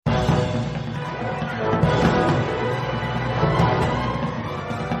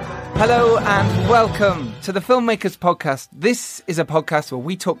Hello and welcome to the Filmmakers Podcast. This is a podcast where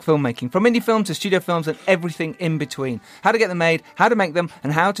we talk filmmaking, from indie film to studio films and everything in between. How to get them made, how to make them,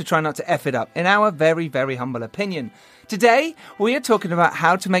 and how to try not to F it up, in our very, very humble opinion. Today, we are talking about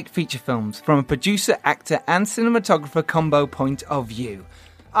how to make feature films from a producer, actor and cinematographer combo point of view.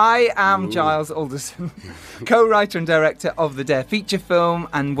 I am Giles Alderson, co-writer and director of the Dare feature film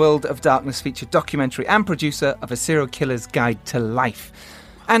and World of Darkness feature documentary and producer of A Serial Killer's Guide to Life.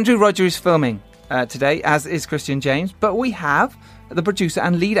 Andrew Roger is filming today, as is Christian James, but we have the producer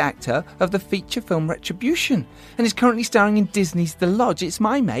and lead actor of the feature film Retribution, and is currently starring in Disney's The Lodge. It's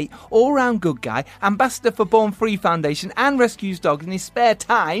my mate, all-round good guy, ambassador for Born Free Foundation, and rescues dogs in his spare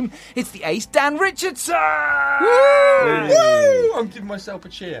time. It's the ace, Dan Richardson! Woo! Woo! I'm giving myself a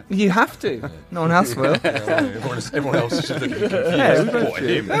cheer. You have to. No one else will. Everyone else is just looking confused. Yeah, what,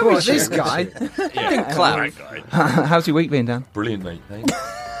 him? What, this guy? Yeah, Clap. How's your week been, Dan? Brilliant, mate. Thanks.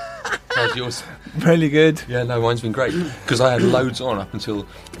 How's yours? Really good. Yeah, no, mine's been great. Because I had loads on up until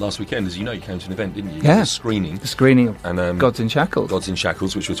last weekend. As you know, you came to an event, didn't you? Yeah. A screening. The screening of and, Gods in Shackles. Gods in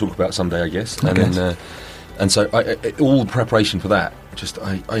Shackles, which we'll talk about someday, I guess. Okay. And then, and so all the preparation for that, just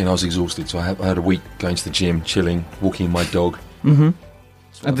I was exhausted. So I had a week going to the gym, chilling, walking my dog. Mm-hmm.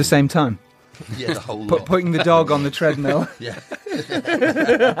 At the same time. Yeah, the whole lot. Putting the dog on the treadmill. Yeah.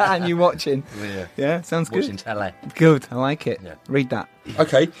 And you watching. Yeah. Yeah, sounds good. Watching telly. Good, I like it. Yeah. Read that.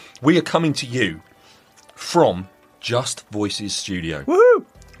 Okay, we are coming to you from Just Voices Studio. Woo!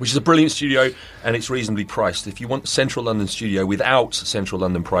 Which is a brilliant studio, and it's reasonably priced. If you want Central London studio without Central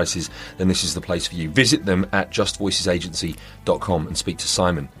London prices, then this is the place for you. Visit them at justvoicesagency.com and speak to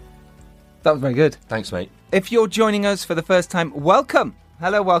Simon. That was very good. Thanks, mate. If you're joining us for the first time, welcome.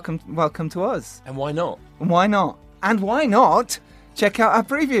 Hello, welcome to us. And why not? Why not? And why not? Check out our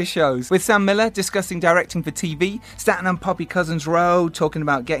previous shows with Sam Miller discussing directing for TV, Stanton and Poppy Cousins Rowe talking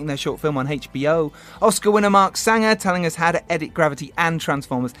about getting their short film on HBO, Oscar winner Mark Sanger telling us how to edit Gravity and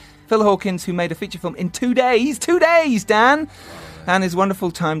Transformers, Phil Hawkins, who made a feature film in 2 days, Dan, and his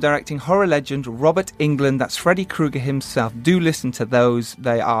wonderful time directing horror legend Robert Englund. That's Freddy Krueger himself. Do listen to those.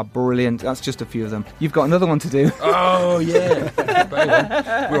 They are brilliant. That's just a few of them. You've got another one to do. Oh, yeah.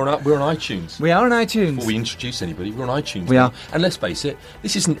 We're on iTunes. We are on iTunes. Before we introduce anybody, we're on iTunes. We are. And let's face it,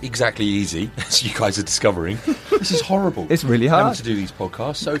 this isn't exactly easy, as you guys are discovering. This is horrible. It's really hard. Having to do these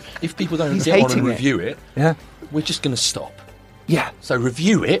podcasts. So if people don't He's get on and hating it. review it, Yeah. we're just going to stop. Yeah. So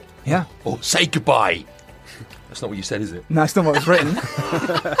review it. Yeah. Or say goodbye. That's not what you said, is it? No, it's not what was written.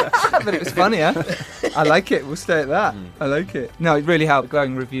 But it was funnier. I like it. We'll stay at that. I like it. No, it really helped.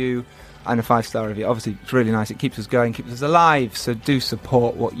 Glowing review and a 5-star review. Obviously, it's really nice. It keeps us going, keeps us alive. So do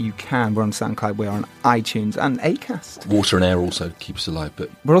support what you can. We're on SoundCloud, we're on iTunes and Acast. Water and Air also keeps us alive. But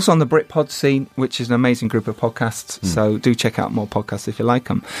we're also on the Britpod scene, which is an amazing group of podcasts. So do check out more podcasts if you like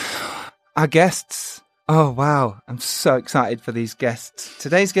them. Our guests... Oh, wow. I'm so excited for these guests.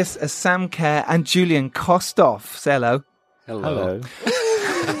 Today's guests are Sam Kerr and Julian Kostov. Say hello. Hello.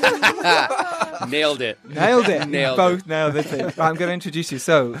 Nailed it. Nailed it. Nailed Both it. nailed it. Right, I'm going to introduce you.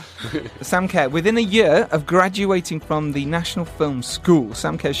 So, Sam Kerr, within a year of graduating from the National Film School,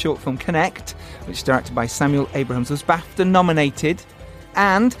 Sam Kerr's short film Connect, which is directed by Samuel Abrahams, was BAFTA nominated.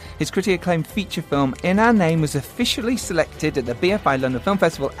 And his critically acclaimed feature film In Our Name was officially selected at the BFI London Film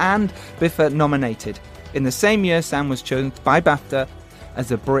Festival and BIFA nominated. In the same year, Sam was chosen by BAFTA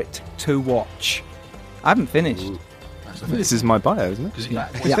as a Brit to watch. I haven't finished. Ooh, This is my bio, isn't it?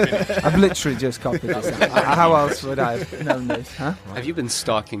 Yeah. I've literally just copied this. How else would I have known this? Huh? Have you been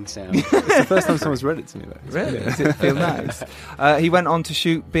stalking Sam? It's the first time someone's read it to me, though. Really? Does it feel nice? He went on to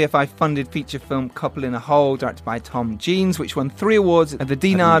shoot BFI-funded feature film Couple in a Hole, directed by Tom Jeans, which won 3 awards at the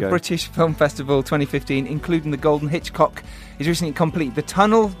Dinard British Film Festival 2015, including the Golden Hitchcock. He's recently completed The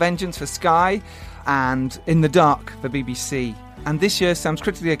Tunnel, Vengeance for Sky, and In the Dark for BBC. And this year, Sam's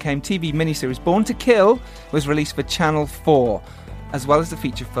critically acclaimed TV miniseries Born to Kill was released for Channel 4, as well as the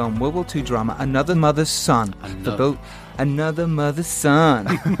feature film World War II drama Another Mother's Son. Another Mother's Son.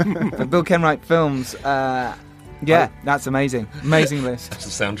 For Bill Kenwright Films. Yeah, that's amazing. Amazing list. That's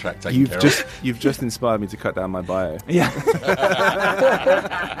the soundtrack taken care of. You've just inspired me to cut down my bio. Yeah.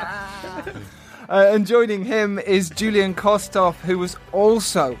 And joining him is Julian Kostov, who was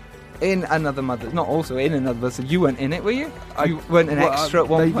also in Another Mother. Not also in Another Mother. So you weren't in it, were you? You weren't an extra at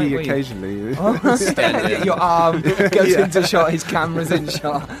one point, maybe were you? occasionally. Your arm goes into shot, his camera's in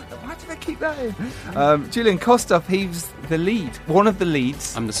shot. Why did I keep that in? Julian Kostov, he's the lead. One of the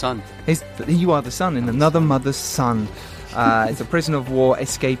leads. I'm the son. You are the son in Another Mother's Son. It's a prisoner of war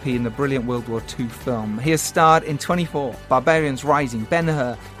escapee in the brilliant World War II film. He has starred in 24, Barbarians Rising,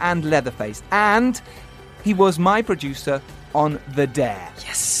 Ben-Hur, and Leatherface. And he was my producer on The Dare.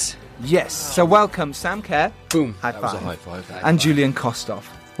 Yes. Yes. So welcome, Sam Kerr. Boom. High That was a five. high five. And Julian Kostov.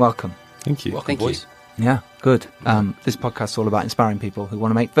 Welcome. Thank you. Welcome, Thank boys. Yeah, good. This podcast is all about inspiring people who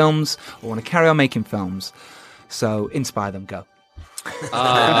want to make films or want to carry on making films. So inspire them. Go. We're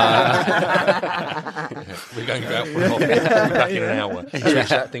going out for a coffee. We'll be back in an hour. Switch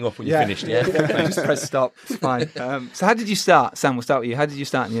that thing off when you're finished, yeah? Just press stop. It's fine. So how did you start? Sam, we'll start with you. How did you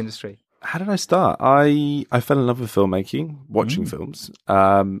start in the industry? How did I start? I fell in love with filmmaking, watching films,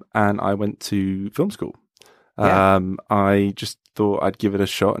 and I went to film school. Yeah. I just thought I'd give it a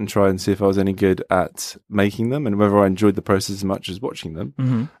shot and try and see if I was any good at making them and whether I enjoyed the process as much as watching them.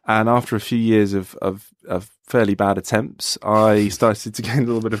 Mm-hmm. And after a few years of fairly bad attempts, I started to gain a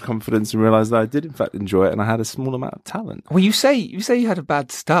little bit of confidence and realised that I did in fact enjoy it and I had a small amount of talent. Well, you say you had a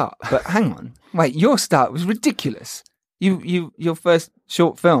bad start, but hang on. Wait, your start was ridiculous. Your first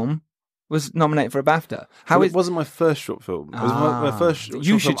short film was nominated for a BAFTA. It wasn't my first short film. It was my first short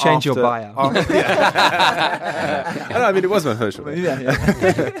You film should change your after- bio. I mean, it was my first short film.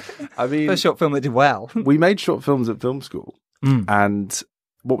 Yeah. I mean, First short film that did well. we made short films at film school, and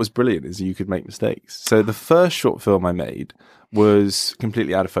what was brilliant is you could make mistakes. So the first short film I made was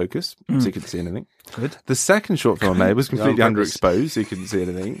completely out of focus, so you couldn't see anything. Good. The second short film I made was completely on purpose. underexposed, so you couldn't see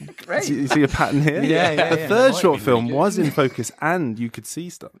anything. Great. You see a pattern here? Yeah. The third Might short be film really good. was in focus, and you could see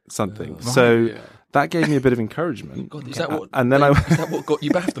something. So that gave me a bit of encouragement. God, is that what? And then is that what got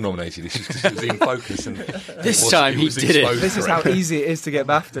you BAFTA nominated? It's just because it was in focus, and This time he did it. This is how easy it is to get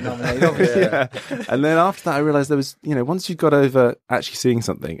BAFTA nominated, obviously. Yeah. And then after that, I realized there was, once you got over actually seeing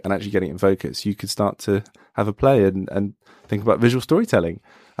something and actually getting it in focus, you could start to have a play and think about visual storytelling.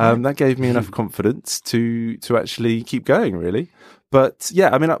 That gave me enough confidence to actually keep going, really. But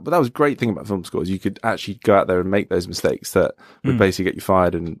yeah, I mean, but that was a great thing about film school is you could actually go out there and make those mistakes that would basically get you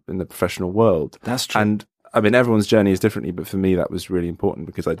fired in the professional world. That's true. And I mean, everyone's journey is differently, but for me, that was really important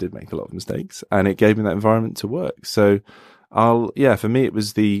because I did make a lot of mistakes and it gave me that environment to work. So for me, it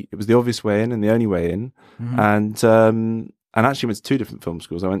was the obvious way in and the only way in. And actually went to two different film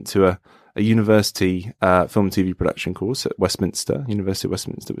schools. I went to a university film and TV production course at University of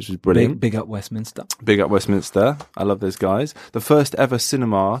Westminster, which was brilliant. Big up Westminster. Big up Westminster. I love those guys. The first ever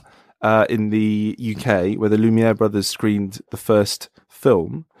cinema in the UK where the Lumiere brothers screened the first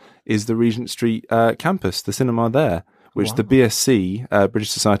film is the Regent Street campus, the cinema there, which the BSC,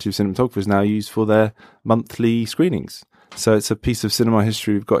 British Society of Cinematographers, now use for their monthly screenings. So it's a piece of cinema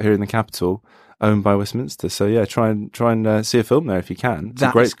history we've got here in the capital, owned by Westminster. So yeah, try and see a film there if you can. It's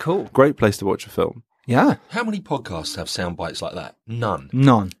That a is cool. Great place to watch a film. Yeah. How many podcasts have sound bites like that? None.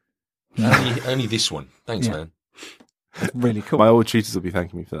 None. Only this one. Thanks, Yeah. man. Really cool. My old tutors will be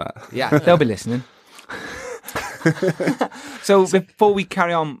thanking me for that. Yeah, they'll be listening. So before we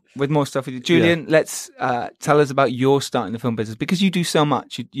carry on with more stuff with you, Julian, let's tell us about your start in the film business because you do so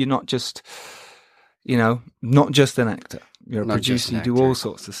much. You're not just, not just an actor. You're a Not just producer. an You do actor. all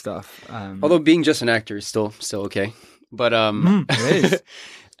sorts of stuff. Although being just an actor is still okay. But it is.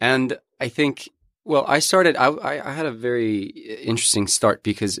 and I think I started I had a very interesting start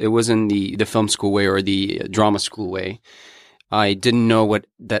because it wasn't the film school way or the drama school way. I didn't know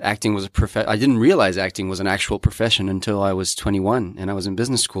that acting was a profession. I didn't realize acting was an actual profession until I was 21 and I was in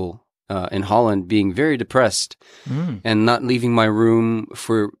business school in Holland, being very depressed and not leaving my room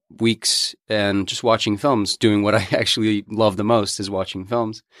for weeks and just watching films, doing what I actually love the most is watching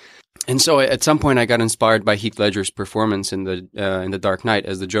films. And so at some point I got inspired by Heath Ledger's performance in the Dark Knight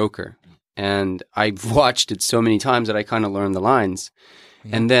as the Joker. And I've watched it so many times that I kind of learned the lines.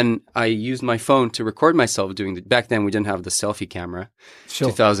 Yeah. And then I used my phone to record myself doing it. Back then we didn't have the selfie camera,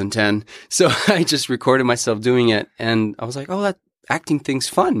 2010. So I just recorded myself doing it. And I was like, oh, that acting thing's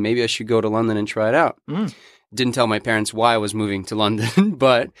fun. Maybe I should go to London and try it out. Didn't tell my parents why I was moving to London,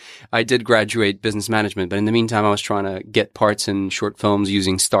 but I did graduate business management. But in the meantime, I was trying to get parts in short films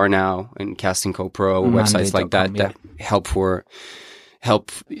using Star Now and Casting Call Pro, websites like that that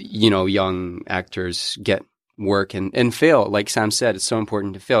help young actors get work and fail. Like Sam said, it's so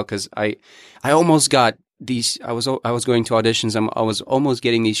important to fail because I almost got these. I was going to auditions. I was almost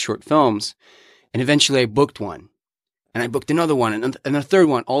getting these short films, and eventually I booked one. And I booked another one and a third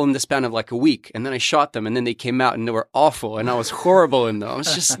one, all in the span of like a week. And then I shot them and then they came out and they were awful. And I was horrible in them. I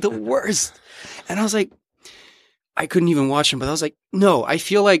was just the worst. And I was like, I couldn't even watch them. But I was like, no, I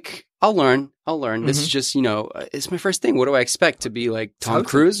feel like I'll learn. This is just, it's my first thing. What do I expect? To be like Tom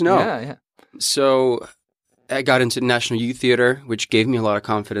Cruise? No. Yeah. So I got into National Youth Theatre, which gave me a lot of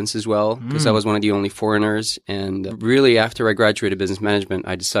confidence as well because I was one of the only foreigners. And really, after I graduated business management,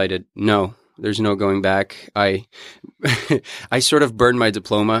 I decided, no. There's no going back. I sort of burned my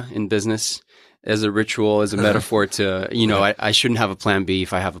diploma in business as a ritual, as a metaphor to, I shouldn't have a plan B.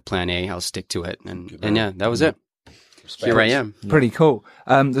 If I have a plan A, I'll stick to it. And yeah, that was it. Respect. Here I am. Pretty cool.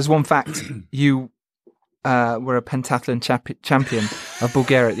 There's one fact. You were a pentathlon champion of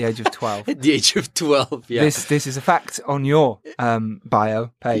Bulgaria at the age of 12. At the age of 12, yeah. This is a fact on your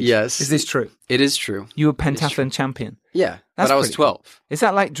bio page. Yes. Is this true? It is true. You were pentathlon champion. Yeah, That's but I was pretty cool. 12. Is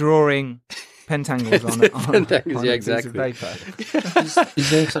that like drawing pentangles on Pentangles, on yeah, a piece of exactly. paper? Is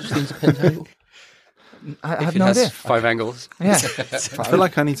there such a thing as a pentangle? I have It no has idea. 5 angles. Yeah. I feel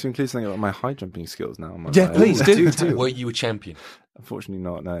like I need to include something about my high jumping skills now. On my Yeah, bio. please do. Were you a champion? Unfortunately,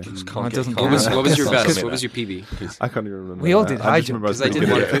 not. No, Just Oh, it can't doesn't get, count. What was your Can't best? commit What was that. your PB? I can't even remember. We all that. did I high just jump, remember 'cause I was did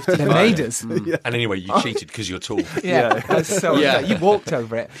pretty good at it. 150. They made us. And anyway, you cheated because you're tall. Yeah, that's so. Yeah. You walked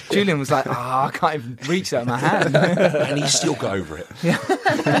over it. Julian was like, I can't even reach that with my hand. And he still got over it.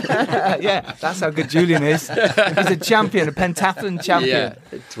 Yeah, that's how good Julian is. He's a champion, a pentathlon champion.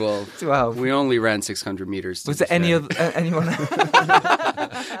 Yeah, 12. 12. We only ran 600 meters. Was there any other anyone?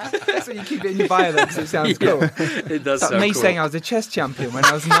 So you keep it in your bio though, because it sounds cool. It does Like sound me cool. saying I was a chess champion when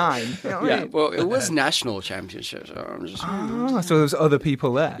I was 9. You know what I Yeah, mean? well, it was national championships. So I'm just... Oh, so there was other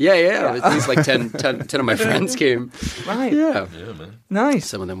people there. Yeah. At least like 10 of my friends came. Right. Yeah. Yeah, man. Nice.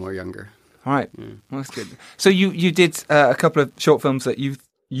 Some of them were younger. All right. Well, that's good. So you did a couple of short films that you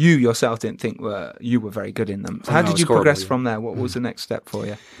yourself didn't think you were very good in them. So how no, did it's you horrible, progress yeah. from there? What was the next step for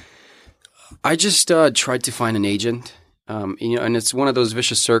you? I just tried to find an agent. And it's one of those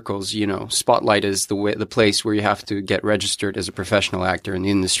vicious circles. Spotlight is the place where you have to get registered as a professional actor in the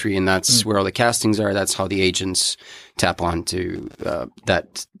industry, and that's where all the castings are. That's how the agents tap onto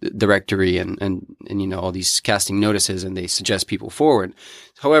that directory and all these casting notices, and they suggest people forward.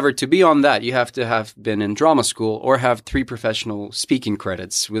 However, to be on that, you have to have been in drama school or have 3 professional speaking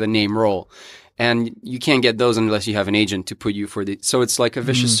credits with a name role. And you can't get those unless you have an agent to put you for so it's like a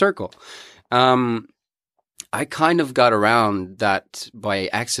vicious circle. I kind of got around that by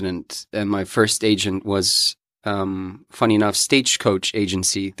accident, and my first agent was, funny enough, Stagecoach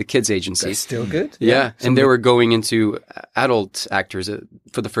Agency, the kids' agency. That's still good. Yeah, and they were going into adult actors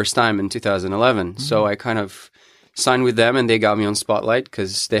for the first time in 2011. So I kind of signed with them, and they got me on Spotlight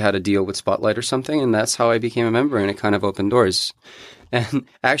because they had a deal with Spotlight or something, and that's how I became a member, and it kind of opened doors. And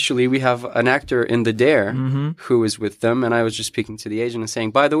actually, we have an actor in The Dare who is with them, and I was just speaking to the agent and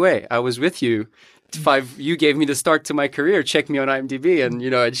saying, by the way, I was with you. You gave me the start to my career. Check me on IMDb, and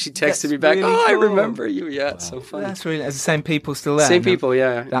and she texted me back. really I cool. remember you. Yeah, it's so funny. That's really. Is the same people still there? Same No? people,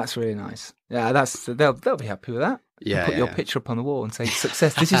 yeah. That's really nice. Yeah, they'll be happy with that. Yeah, Put your yeah. picture up on the wall and say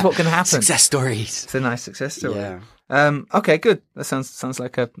success. This is what can happen. Success stories. It's a nice success story. Yeah. Okay, good. That sounds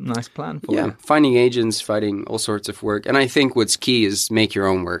like a nice plan for Yeah, you. finding agents, finding all sorts of work, and I think what's key is make your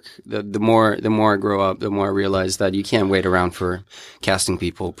own work. The more I grow up, the more I realize that you can't wait around for casting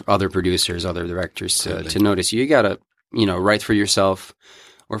people, other producers, other directors to notice you. You gotta, write for yourself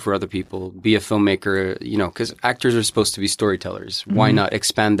or for other people. Be a filmmaker, because actors are supposed to be storytellers. Why not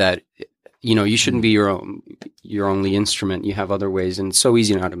expand that? You shouldn't be your only instrument. You have other ways, and it's so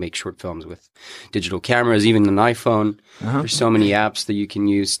easy now to make short films with digital cameras, even an iPhone. There's so many apps that you can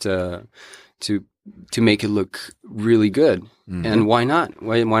use to make it look really good. And why not?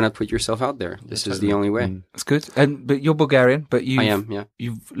 Why not put yourself out there? This is the only way. That's good. But you're Bulgarian, but I am, yeah.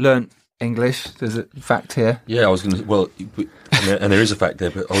 You've learnt English. There's a fact here. Yeah, I was going to. Well, and there is a fact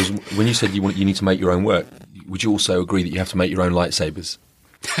there. But when you said you need to make your own work, would you also agree that you have to make your own lightsabers?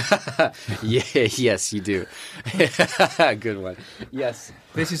 Yeah, yes, you do. Good one. Yes.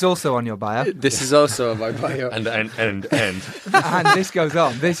 This is also on your bio. This is also on my bio. And And this goes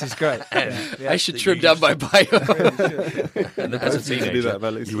on. This is great. I should trim down my bio. and as a teenager,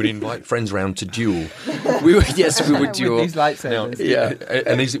 you would invite friends round to duel. we would With duel. these lightsabers. Yeah.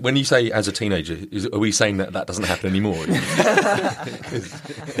 And when you say as a teenager, are we saying that doesn't happen anymore?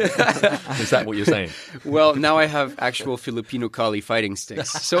 Is that what you're saying? Well, now I have actual Filipino Kali fighting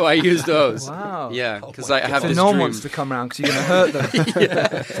sticks, so I use those. Wow. Yeah, because I have So this no one dream. wants to come round because you're going to hurt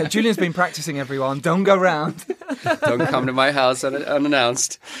them. So Julian's been practicing, everyone. Don't go round. Don't come to my house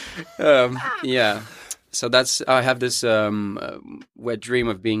unannounced. Yeah. So I have this wet dream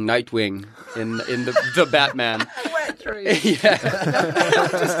of being Nightwing in the Batman. Wet dream. Yeah.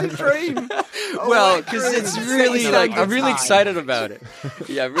 Just a dream. Well, because it's really I'm really excited about it.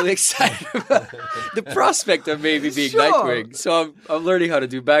 Yeah, I'm really excited about the prospect of maybe being Sure. Nightwing. So I'm learning how to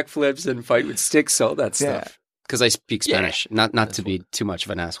do backflips and fight with sticks, all that Yeah. stuff. because I speak Spanish. Not to be too much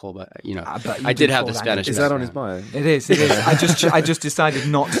of an asshole, but but I did have the Spanish. Is that on his bio? It is. I just decided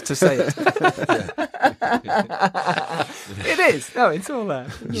not to say it. It is. No, it's all there.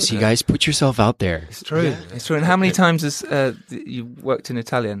 You see, guys, put yourself out there. It's true. Yeah. It's true. And how many times has you worked in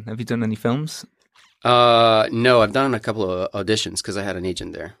Italian? Have you done any films? No, I've done a couple of auditions because I had an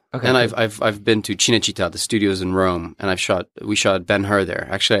agent there. Okay, and I've been to Cinecittà, the studios in Rome, and we shot Ben-Hur there.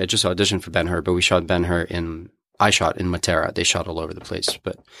 Actually, I just auditioned for Ben-Hur, but we shot Ben-Hur I shot in Matera. They shot all over the place,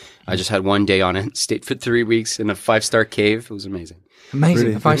 but I just had one day on it. Stayed for 3 weeks in a 5-star cave. It was amazing. Amazing,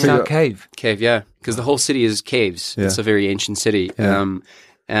 really? A 5-star cave. Cave, yeah, because the whole city is caves. Yeah. It's a very ancient city,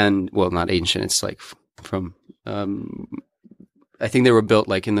 and well, not ancient. It's like from I think they were built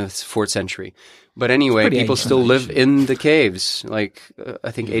like in the 4th century. But anyway, people still live in the caves. Like I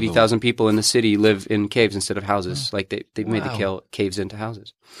think 80,000 people in the city live in caves instead of houses. Like they made the caves into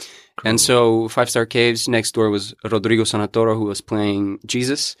houses. Cool. And so 5-star caves. Next door was Rodrigo Santoro, who was playing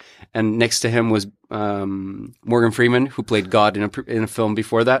Jesus, and next to him was Morgan Freeman, who played God in a film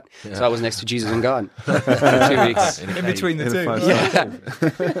before that. Yeah. So I was next to Jesus and God for 2 weeks. In between the two.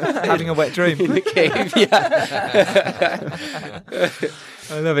 Yeah. Having a wet dream. In the cave, yeah.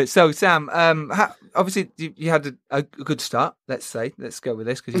 I love it. So, Sam, obviously you had a good start, let's say. Let's go with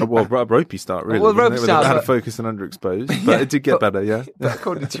this. A ropey start, really. Well, ropey start. Out of focus and underexposed, but it did get better, yeah. But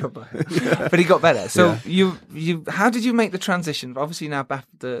according to your bio. But it got better. So, you, how did you make the transition? Obviously now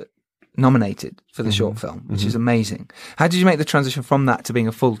BAFTA nominated for the short film, which is amazing. How did you make the transition from that to being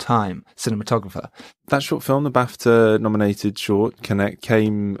a full-time cinematographer? That short film, the BAFTA nominated short, Connect,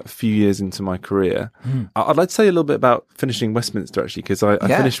 came a few years into my career. I'd like to say a little bit about finishing Westminster, actually, because I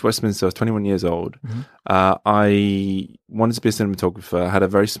finished Westminster. I was 21 years old. I wanted to be a cinematographer. I had a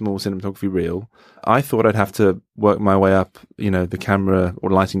very small cinematography reel. I thought I'd have to work my way up, the camera or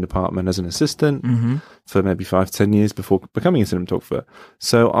lighting department as an assistant for maybe 5-10 years before becoming a cinematographer.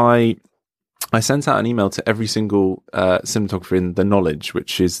 So I sent out an email to every single cinematographer in The Knowledge,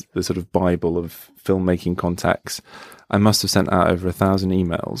 which is the sort of Bible of filmmaking contacts. I must have sent out over 1,000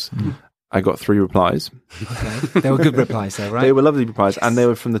 emails. I got 3 replies. Okay. They were good replies though, right? They were lovely replies, and they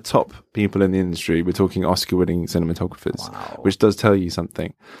were from the top people in the industry. We're talking Oscar-winning cinematographers, which does tell you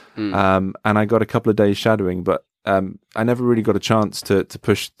something. And I got a couple of days shadowing, but I never really got a chance to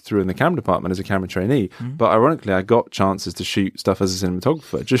push through in the camera department as a camera trainee. But ironically, I got chances to shoot stuff as a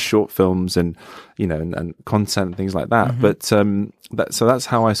cinematographer, just short films and and content and things like that. But so that's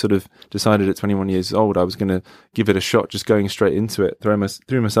how I sort of decided at 21 years old I was going to give it a shot, just going straight into it,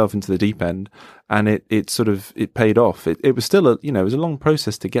 threw myself into the deep end, and it paid off. It was still it was a long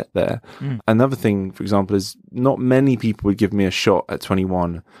process to get there. Another thing, for example, is not many people would give me a shot at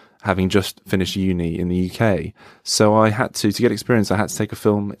 21. Having just finished uni in the UK. So I had to get experience, I had to take a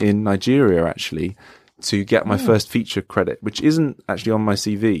film in Nigeria, actually, to get my first feature credit, which isn't actually on my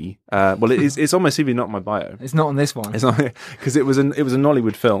CV. Well, it's on my CV, not my bio. It's not on this one. It's not, because it was a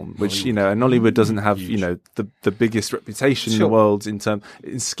Nollywood film, which, and Nollywood doesn't have, the biggest reputation in the world in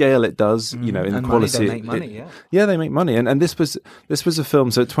scale it does, in and quality. They make money, Yeah, they make money. And this was a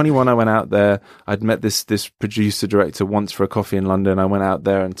film. So at 21, I went out there. I'd met this producer director once for a coffee in London. I went out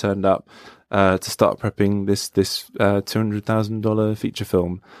there and turned up to start prepping this $200,000 feature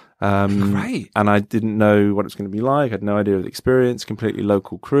film. Great. And I didn't know what it was going to be like. I had no idea of the experience, completely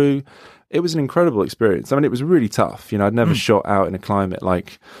local crew. It was an incredible experience. I mean, it was really tough. I'd never shot out in a climate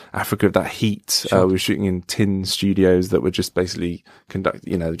like Africa with that heat. Sure. We were shooting in tin studios that were just basically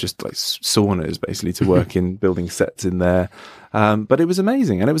just like saunas basically to work in, building sets in there. But it was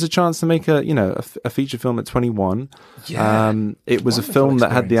amazing. And it was a chance to make a feature film at 21. Yeah. It was a film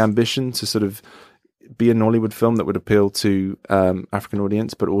that had the ambition to sort of be a Nollywood film that would appeal to African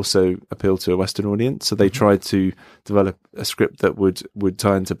audience, but also appeal to a Western audience. So they tried to develop a script that would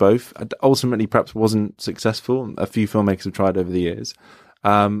tie into both. Ultimately, perhaps wasn't successful. A few filmmakers have tried over the years.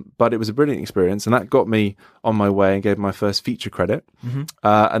 But it was a brilliant experience, and that got me on my way and gave my first feature credit.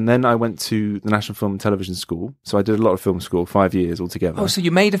 And then I went to the National Film and Television School. So I did a lot of film school, 5 years altogether. Oh, so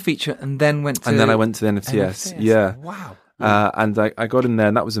you made a feature and then went to... And then I went to the NFTS. Yeah. Wow. And I got in there,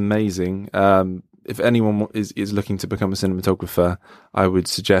 and that was amazing. If anyone is looking to become a cinematographer, I would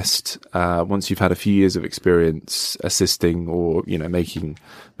suggest once you've had a few years of experience assisting or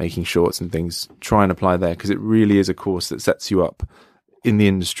making shorts and things, try and apply there, because it really is a course that sets you up in the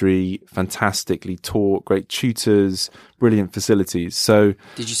industry, fantastically taught, great tutors, brilliant facilities. So,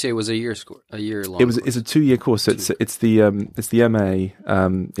 did you say it was a year long? It's a 2-year course. So it's the MA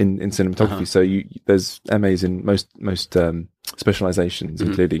in cinematography. So there's MAs in most specializations,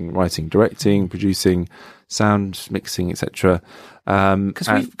 including writing, directing, producing, sound mixing, etc.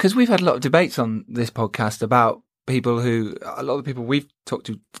 Because we've had a lot of debates on this podcast about a lot of the people we've talked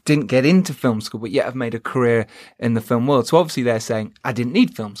to didn't get into film school, but yet have made a career in the film world. So obviously they're saying, I didn't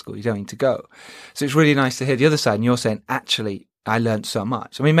need film school. You don't need to go. So it's really nice to hear the other side. And you're saying, actually, I learned so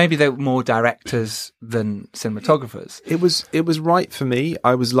much. I mean, maybe they were more directors than cinematographers. It was right for me.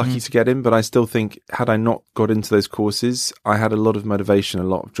 I was lucky to get in, but I still think had I not got into those courses, I had a lot of motivation, a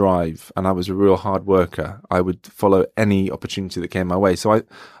lot of drive, and I was a real hard worker. I would follow any opportunity that came my way. So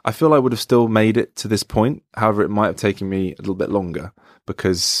I feel I would have still made it to this point. However, it might have taken me a little bit longer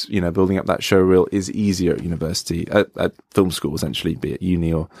because, building up that show reel is easier at university, at film school, essentially, be it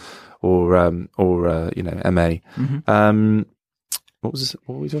uni or MA. What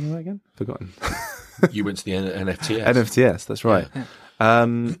were we talking about again? Forgotten. You went to the NFTS. NFTS, that's right. Yeah.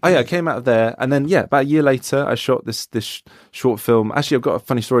 I came out of there, and then about a year later, I shot this short film. Actually, I've got a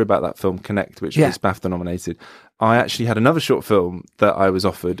funny story about that film, Connect, which was BAFTA nominated. I actually had another short film that I was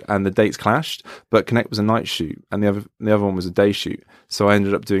offered, and the dates clashed. But Connect was a night shoot, and the other one was a day shoot. So I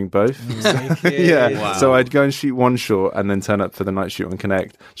ended up doing both. Wow. So I'd go and shoot one short, and then turn up for the night shoot on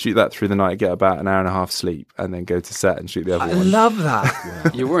Connect, shoot that through the night, get about an hour and a half sleep, and then go to set and shoot the other one. I love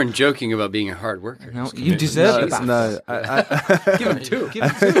that. You weren't joking about being a hard worker. No, you deserve it. No, give him two. Give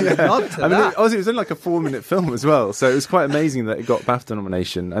him two. Nod to that. It was only like a 4-minute film as well, so it was quite amazing that it got BAFTA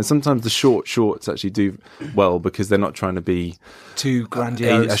nomination. And sometimes the shorts actually do well because they're not trying to be too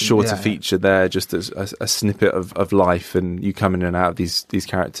grandiose. A shorter feature there, just as a snippet of life, and you come in and out of these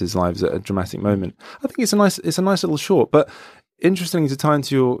characters' lives at a dramatic moment. I think it's a nice little short. But interesting to tie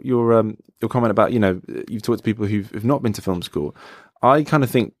into your comment about you've talked to people who've not been to film school. I kind of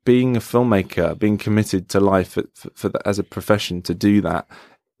think being a filmmaker, being committed to life as a profession, to do that,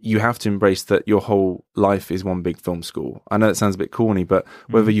 you have to embrace that your whole life is one big film school. I know it sounds a bit corny, but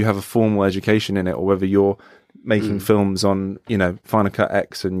whether you have a formal education in it or whether you're making films on, Final Cut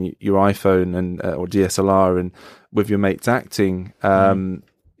X and your iPhone and or DSLR and with your mates acting,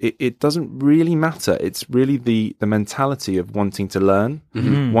 it doesn't really matter. It's really the mentality of wanting to learn,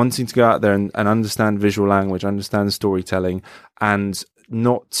 wanting to go out there and understand visual language, understand storytelling, and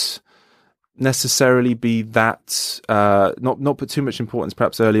not necessarily be that not put too much importance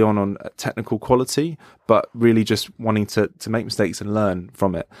perhaps early on technical quality, but really just wanting to make mistakes and learn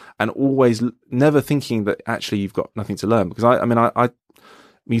from it, and always never thinking that actually you've got nothing to learn. Because I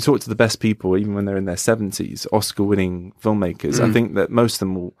when you talk to the best people, even when they're in their 70s, Oscar-winning filmmakers, I think that most of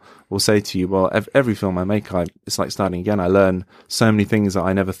them will say to you, well, every film I make, it's like starting again. I learn so many things that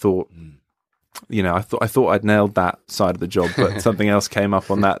I never thought. I thought I'd nailed that side of the job, but something else came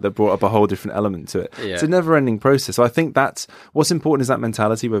up on that brought up a whole different element to it. Yeah. It's a never-ending process. So I think that's what's important, is that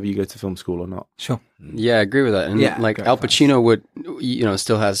mentality, whether you go to film school or not. Sure. Yeah, I agree with that. And Al Pacino would,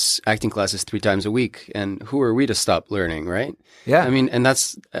 still has acting classes 3 times a week. And who are we to stop learning, right? Yeah. I mean, and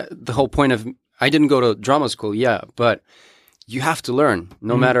that's the whole point of, I didn't go to drama school, but you have to learn,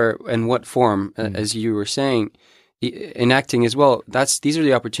 no matter in what form, as you were saying. In acting as well, these are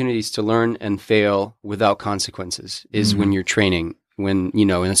the opportunities to learn and fail without consequences, is when you're training, when, in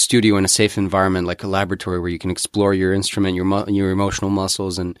a studio, in a safe environment, like a laboratory where you can explore your instrument, your emotional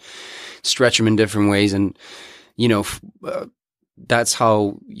muscles and stretch them in different ways. And, that's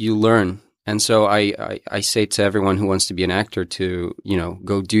how you learn. And so I say to everyone who wants to be an actor to,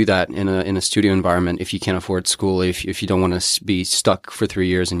 go do that in a studio environment if you can't afford school, if you don't want to be stuck for 3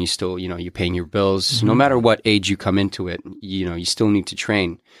 years and you still, you're paying your bills. No matter what age you come into it, you still need to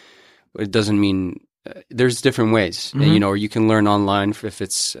train. It doesn't mean there's different ways, or you can learn online if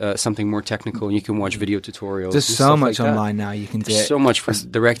it's something more technical. You can watch video tutorials. There's so much online now you can do. So much for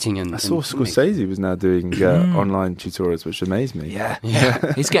directing and. I saw Scorsese was now doing online tutorials, which amazed me. Yeah.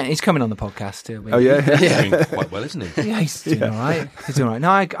 He's coming on the podcast too. Oh yeah, he's doing quite well, isn't he? Yeah, he's doing all right. He's doing all right.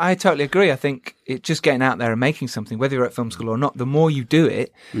 No, I totally agree. I think it's just getting out there and making something, whether you're at film school or not. The more you do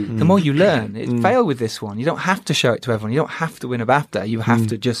it, the more you learn. Fail with this one. You don't have to show it to everyone. You don't have to win a BAFTA. You have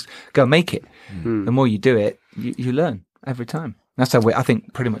to just go make it. The more you do it, you learn every time. That's how I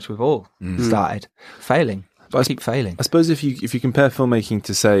think pretty much we've all started failing. But keep failing. I suppose if you compare filmmaking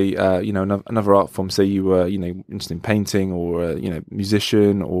to, say, another art form, say you were interested in painting or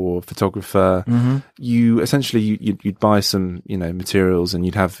musician or photographer, you essentially you'd buy some materials and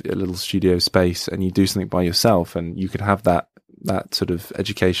you'd have a little studio space and you do something by yourself, and you could have that sort of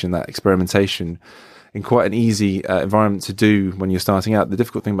education, that experimentation in quite an easy environment to do when you're starting out. The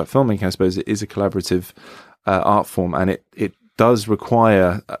difficult thing about filmmaking, I suppose, it is a collaborative art form, and it does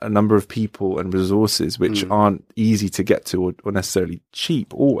require a number of people and resources which aren't easy to get to or necessarily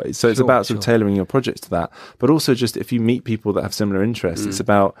cheap always. So it's about sort of tailoring your projects to that. But also just if you meet people that have similar interests, it's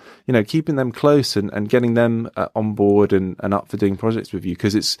about, keeping them close and getting them on board and up for doing projects with you.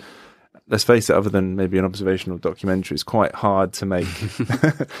 Because it's, let's face it, other than maybe an observational documentary, it's quite hard to make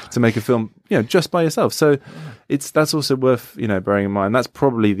to make a film, just by yourself. So that's also worth, bearing in mind. That's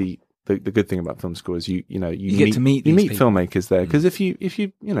probably the good thing about film school is you get to meet filmmakers there, because if you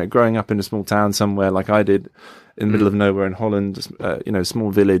growing up in a small town somewhere like I did in the middle of nowhere in Holland,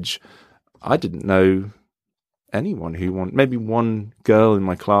 small village, I didn't know anyone maybe one girl in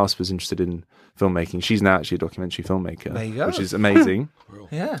my class was interested in filmmaking. She's now actually a documentary filmmaker, there you go. which is amazing.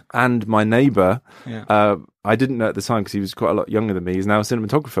 Yeah. And my neighbour, I didn't know at the time because he was quite a lot younger than me. He's now a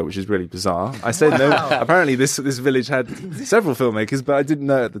cinematographer, which is really bizarre. I said no. Apparently, this village had several filmmakers, but I didn't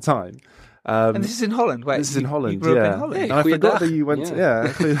know at the time. And this is in Holland. Wait, this is in Holland. You grew up in Holland. And I forgot that you went.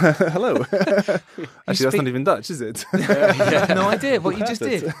 Hello. Actually, that's not even Dutch, is it? No idea what you just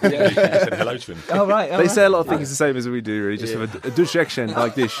did. You said hello to him. Oh right. They say a lot of things the same as we do, really, just with a Dutch accent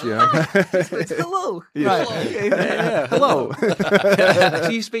like this. It's hello. Yeah. Right. Hello.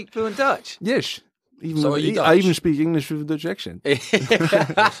 Do you speak fluent Dutch? Yes. So are you Dutch? I even speak English with a Dutch accent. Great.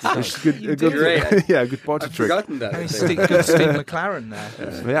 Good party I've trick. forgotten that. Good Steve McLaren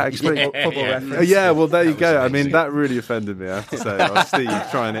there. Yeah, explain. Football reference. Yeah, well, there you go. I mean, that really offended me, I have to say. Oh, Steve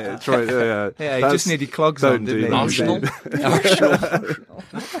trying it. Yeah, he just needed clogs on, didn't he? Arsenal.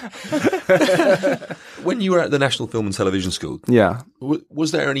 When you were at the National Film and Television School,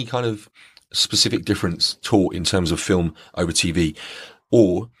 was there any kind of specific difference taught in terms of film over TV,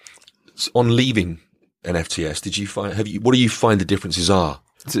 or on leaving an FTS, what do you find the differences are?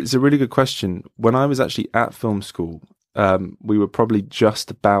 It's a really good question. When I was actually at film school, we were probably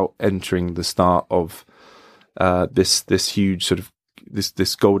just about entering the start of this huge sort of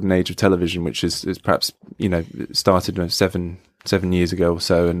this golden age of television, which is perhaps started 7 years ago or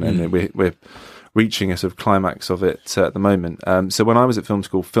so, and we're reaching a sort of climax of it at the moment. So when I was at film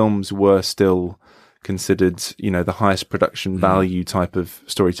school, films were still considered, the highest production value type of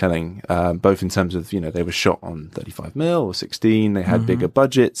storytelling, both in terms of, they were shot on 35mm or 16, they had bigger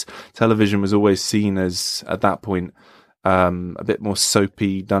budgets. Television was always seen as, at that point, a bit more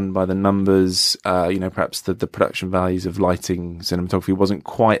soapy, done by the numbers. Perhaps the production values of lighting, cinematography wasn't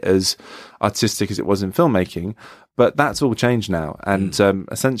quite as artistic as it was in filmmaking, but that's all changed now. And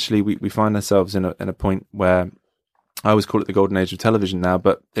essentially we find ourselves in a point where I always call it the golden age of television now,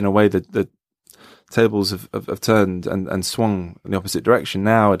 but in a way that the tables have turned and swung in the opposite direction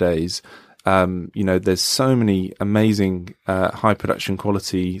nowadays. There's so many amazing high production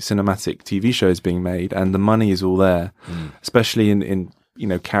quality cinematic TV shows being made, and the money is all there, especially in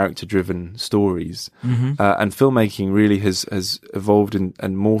character driven stories. And filmmaking really has evolved and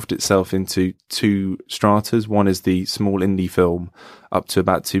morphed itself into two stratas. One is the small indie film up to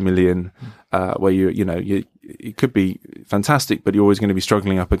about 2 million, where it could be fantastic, but you're always going to be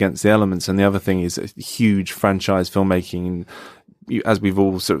struggling up against the elements. And the other thing is a huge franchise filmmaking. And as we've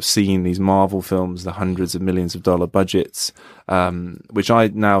all sort of seen these Marvel films, the hundreds of millions of dollar budgets, which I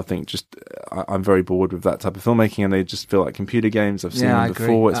now think I'm very bored with that type of filmmaking, and they just feel like computer games. I've seen them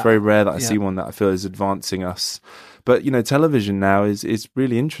before. It's very rare that I see one that I feel is advancing us. But, television now is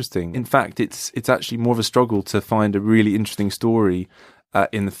really interesting. In fact, it's actually more of a struggle to find a really interesting story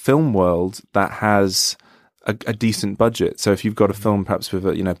in the film world that has a decent budget. So if you've got a film perhaps with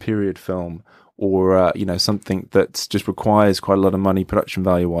a period film, or something that just requires quite a lot of money production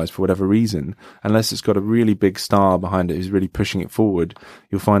value wise for whatever reason, unless it's got a really big star behind it who's really pushing it forward,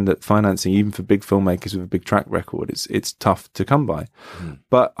 you'll find that financing, even for big filmmakers with a big track record, it's tough to come by.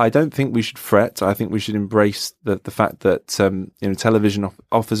 But I don't think we should fret. I think we should embrace the fact that television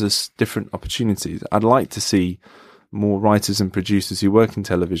offers us different opportunities. I'd like to see more writers and producers who work in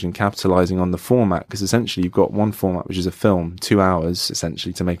television capitalizing on the format, because essentially you've got one format which is a film, 2 hours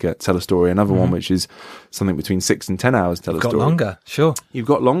essentially to tell a story, another one which is something between 6 and 10 hours to tell a story. You've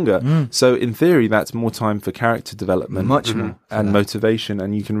got longer. So in theory that's more time for character development, much more, and motivation,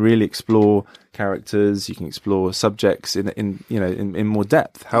 and you can really explore characters, you can explore subjects in more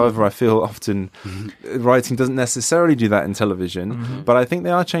depth. However, I feel often writing doesn't necessarily do that in television, but I think they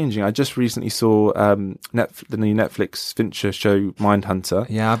are changing. I just recently saw the new Netflix Fincher show Mindhunter.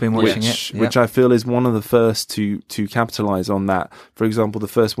 Yeah, I've been watching it. Which I feel is one of the first to capitalize on that. For example, the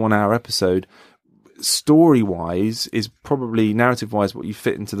first 1 hour episode story-wise is probably narrative-wise what you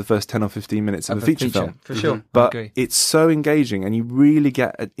fit into the first 10 or 15 minutes of a feature film. For sure. But it's so engaging, and you really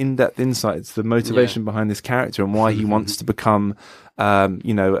get an in-depth insight into the motivation behind this character and why he wants to become,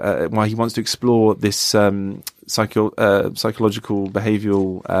 why he wants to explore this psychological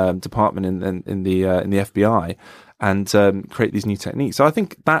behavioural department in the FBI and create these new techniques. So I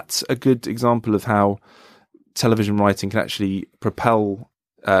think that's a good example of how television writing can actually propel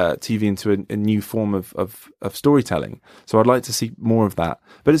TV into a new form of storytelling. So I'd like to see more of that.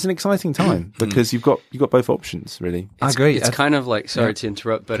 But it's an exciting time because you've got both options, really. I agree. It's kind of like, sorry to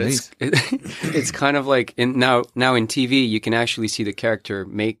interrupt, but it's kind of like now in TV you can actually see the character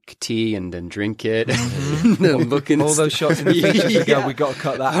make tea and then drink it. And then look in all those shots in the features. We got to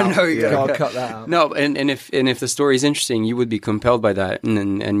cut that out. No, you got to cut that out. No, and if the story is interesting, you would be compelled by that,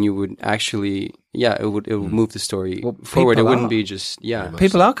 and you would actually. Yeah, it would move the story forward. It wouldn't be just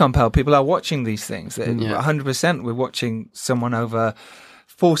People are compelled. People are watching these things. 100%. We're watching someone over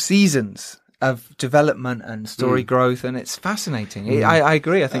 4 seasons of development and story growth, and it's fascinating. I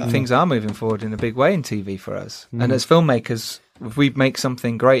agree. I think things are moving forward in a big way in TV for us. And as filmmakers, if we make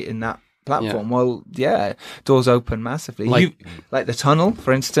something great in that platform, doors open massively. Like The Tunnel,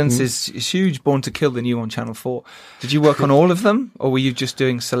 for instance, is huge. Born to Kill, the new on Channel 4. Did you work on all of them, or were you just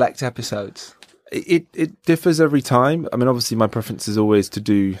doing select episodes? It differs every time. I mean, obviously, my preference is always to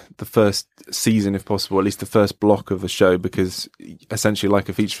do the first season, if possible, at least the first block of a show, because essentially, like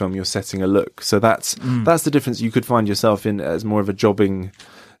a feature film, you're setting a look. So that's the difference you could find yourself in as more of a jobbing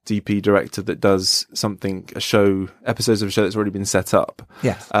DP director that does episodes of a show that's already been set up.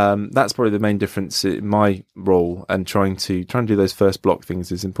 Yes. That's probably the main difference in my role, and trying to do those first block things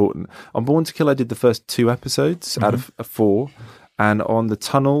is important. On Born to Kill, I did the first 2 episodes out of 4. And on The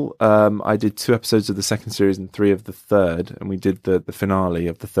Tunnel, I did 2 episodes of the second series and 3 of the third, and we did the finale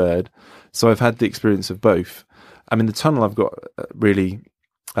of the third. So I've had the experience of both. I mean, The Tunnel, I've got really...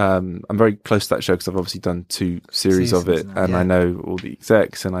 I'm very close to that show because I've obviously done 2 series of it, and I know all the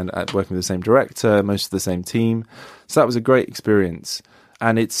execs, and I'm working with the same director, most of the same team. So that was a great experience.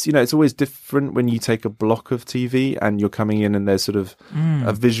 And it's always different when you take a block of TV and you're coming in and there's sort of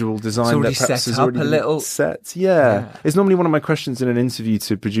a visual design that perhaps is already been set. Yeah. It's normally one of my questions in an interview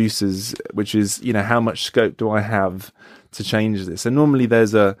to producers, which is, how much scope do I have to change this? And normally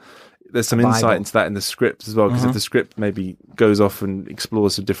there's some insight into that in the script as well, because if the script maybe goes off and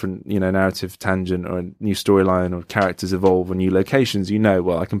explores a different, narrative tangent or a new storyline or characters evolve or new locations,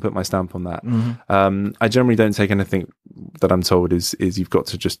 I can put my stamp on that. I generally don't take anything that I'm told is you've got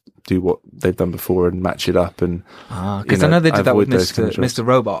to just do what they've done before and match it up. And because I know they did that with Mr.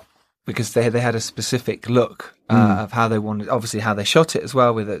 Robot, because they had a specific look of how they wanted, obviously how they shot it as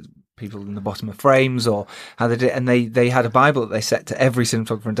well, with it. People in the bottom of frames, or how they did it, and they had a Bible that they set to every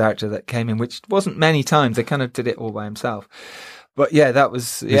cinematographer and director that came in, which wasn't many times. They kind of did it all by himself. But that was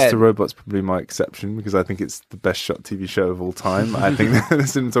Mr. Robot's probably my exception, because I think it's the best shot TV show of all time. I think the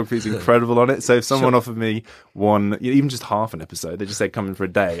cinematography is incredible on it. So if someone offered me one, even just half an episode, they just say come in for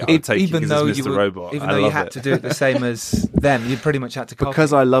a day, I'd take it because it's Mr. Robot. Even though you had to do it the same as them, you pretty much had to copy.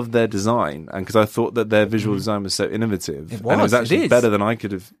 Because I loved their design, and because I thought that their visual design was so innovative, and it was actually better than I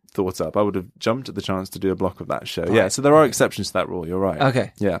could have thought up. I would have jumped at the chance to do a block of that show. Right. Yeah, so there are exceptions to that rule. You're right.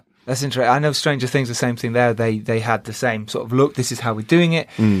 Okay. Yeah. That's interesting. I know Stranger Things, the same thing there. They had the same sort of look. This is how we're doing it.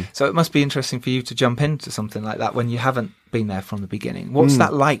 So it must be interesting for you to jump into something like that when you haven't been there from the beginning. What's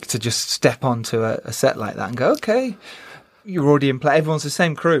that like, to just step onto a set like that and go, okay, you're already in play. Everyone's the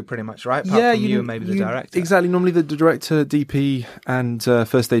same crew pretty much, right? Apart from you and maybe the director. Exactly. Normally the director, DP and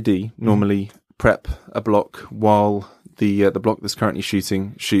first AD normally prep a block while the block that's currently shoots.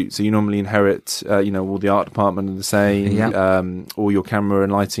 So you normally inherit, all the art department are the same, all your camera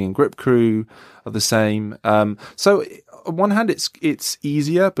and lighting and grip crew are the same. So on one hand, it's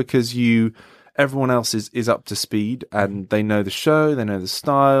easier because everyone else is up to speed and they know the show, they know the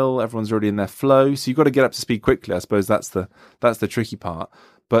style, everyone's already in their flow. So you've got to get up to speed quickly. I suppose that's the tricky part.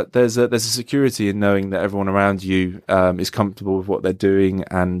 But there's a security in knowing that everyone around you is comfortable with what they're doing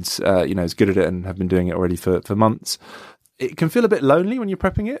and is good at it and have been doing it already for months. It can feel a bit lonely when you're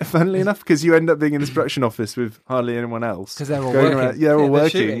prepping it, funnily enough, because you end up being in this production office with hardly anyone else. Because they're all working. They're all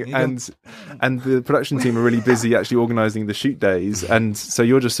working. And the production team are really busy actually organising the shoot days. And so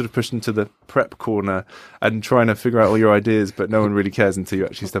you're just sort of pushed into the prep corner and trying to figure out all your ideas, but no one really cares until you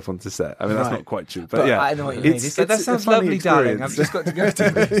actually step onto set. I mean, that's not quite true. But yeah. I know what you mean. That sounds lovely, darling. I've just got to go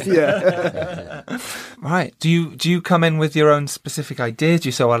to it. Right. Do you come in with your own specific ideas? Do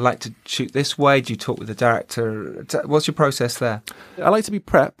you say, I'd like to shoot this way? Do you talk with the director? What's your process process there? I like to be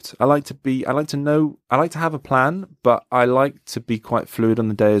prepped. I like to have a plan, but I like to be quite fluid on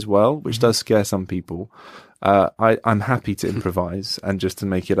the day as well, which does scare some people. I'm happy to improvise and just to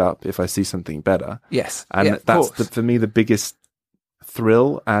make it up if I see something better. Yes. And that's for me the biggest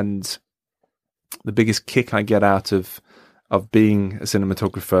thrill and the biggest kick I get out of being a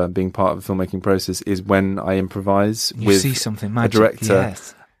cinematographer and being part of the filmmaking process is when I improvise with see something magic. A director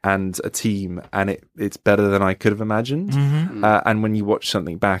and a team, and it's better than I could have imagined. And when you watch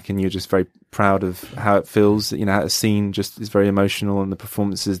something back and you're just very proud of how it feels, how a scene just is very emotional, and the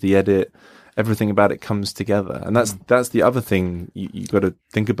performances, the edit, everything about it comes together. And that's the other thing you got to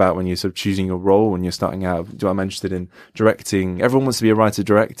think about when you're sort of choosing your role when you're starting out. Do I'm interested in directing? Everyone wants to be a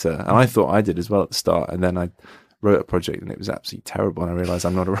writer-director, and I thought I did as well at the start, and then I wrote a project and it was absolutely terrible, and I realised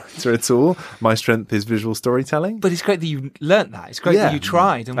I'm not a writer at all. My strength is visual storytelling. But it's great that you learnt that. It's great that you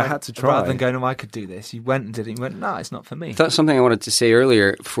tried. And I had to try. Rather than going, I could do this, you went and did it. You went, no, it's not for me. That's something I wanted to say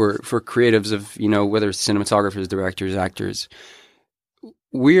earlier for creatives of, whether it's cinematographers, directors, actors.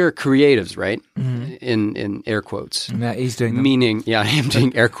 We're creatives, right? In air quotes. Yeah, he's doing them. Meaning, I am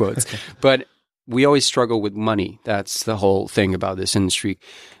doing air quotes. But we always struggle with money. That's the whole thing about this industry,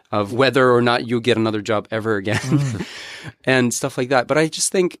 of whether or not you'll get another job ever again and stuff like that. But I just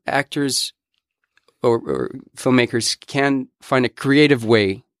think actors or filmmakers can find a creative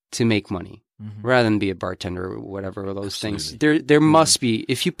way to make money rather than be a bartender or whatever, or those things. There must be,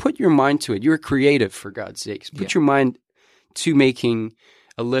 if you put your mind to it, you're creative, for God's sakes. Put your mind to making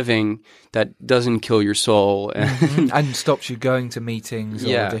a living that doesn't kill your soul and stops you going to meetings or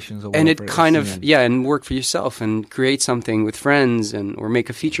auditions or whatever. And it kind of and work for yourself and create something with friends or make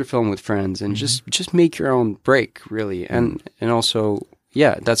a feature film with friends and just make your own break, really. And also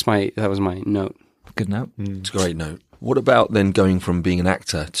that was my note. Good note. It's a great note. What about then going from being an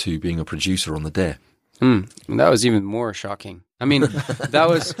actor to being a producer on the dare? That was even more shocking. I mean, that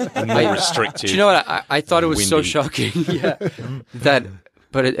was more restricted. Do you know what? I thought it was so shocking.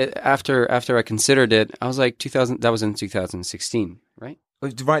 But after I considered it, I was like, 2000. That was in 2016, right?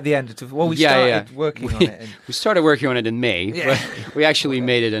 Right at the end. We started working on it. We started working on it in May. But we actually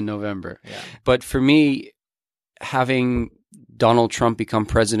made it in November. Yeah. But for me, having Donald Trump become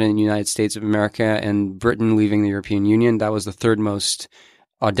president in the United States of America and Britain leaving the European Union, that was the third most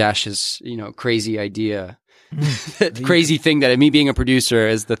audacious, crazy idea. The crazy thing that me being a producer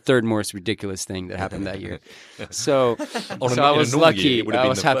is the third most ridiculous thing that happened that year. So I was lucky. I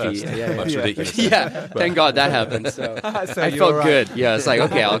was happy. Most ridiculous. Thank God that happened. So I felt good. Yeah, it's like,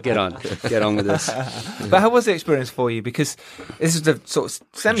 okay, I'll get on with this. But how was the experience for you? Because this is the sort of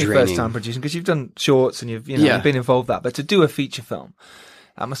semi-first time producing, because you've done shorts and you've been involved in that, but to do a feature film,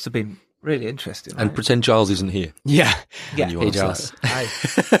 that must have been really interesting. And pretend Giles isn't here. Yeah. Hey, Giles. Hi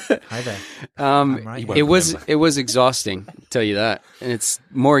there. Right. It was exhausting, I'll tell you that. And it's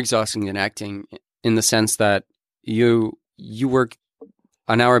more exhausting than acting in the sense that you work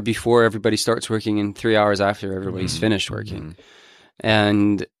an hour before everybody starts working and 3 hours after everybody's finished working.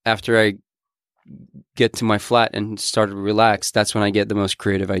 And after I get to my flat and start to relax, that's when I get the most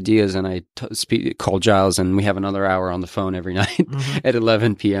creative ideas, and I call Giles and we have another hour on the phone every night at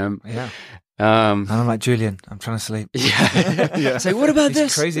 11 p.m. Yeah. I'm like, Julian, I'm trying to sleep. Yeah. It's like, what about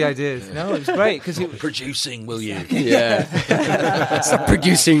this? Crazy ideas. No, it was great because producing, will you? Yeah. Stop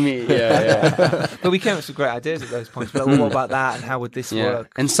producing me. Yeah. But we came up with some great ideas at those points. But what about that, and how would this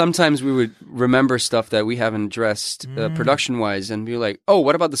work? And sometimes we would remember stuff that we haven't addressed production-wise, and be like, "Oh,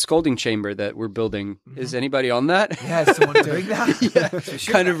 what about the scolding chamber that we're building? Is anybody on that?" Yeah, is someone doing that?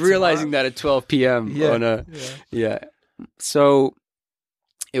 Sure, kind of realizing that at 12 p.m. So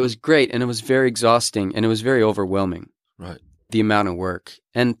it was great, and it was very exhausting, and it was very overwhelming. Right. The amount of work.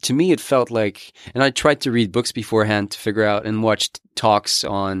 And to me, it felt like, and I tried to read books beforehand to figure out, and watched talks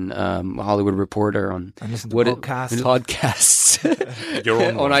on Hollywood Reporter, on and listen to podcasts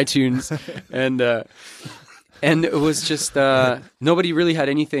on iTunes. And it was just, nobody really had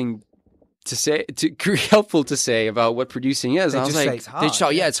anything to say, helpful to say about what producing is. And I was like,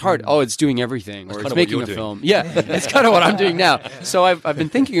 it's hard. Oh, it's doing everything, or it's making a film. Yeah, it's kind of what I'm doing now. So I've been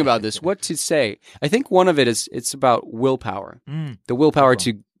thinking about this, what to say. I think one of it is it's about willpower, the willpower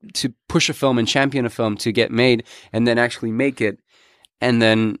to push a film and champion a film to get made, and then actually make it, and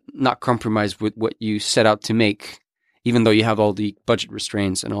then not compromise with what you set out to make. Even though you have all the budget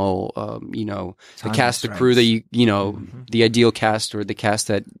restraints and all, the cast, the crew that the ideal cast, or the cast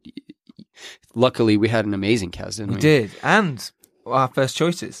that. Luckily, we had an amazing cast, didn't we? We did, and our first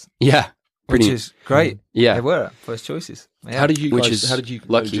choices. Yeah, which is great. Yeah, they were first choices. Yeah. How did you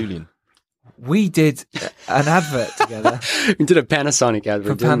know Julian? We did an advert together. We did a Panasonic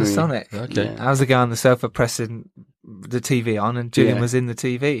advert for Panasonic. Okay, I was the guy on the sofa pressing the TV on, and Julian was in the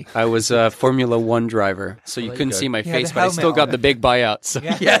TV. I was a Formula One driver, so you couldn't see my face, but I still got the big buyout. So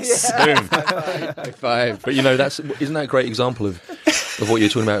yes, boom, high five. But isn't that a great example of what you're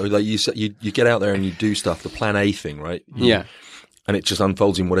talking about? Like you get out there and you do stuff, the Plan A thing, right? And it just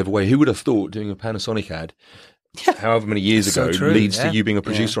unfolds in whatever way. Who would have thought doing a Panasonic ad, however many years ago, leads to you being a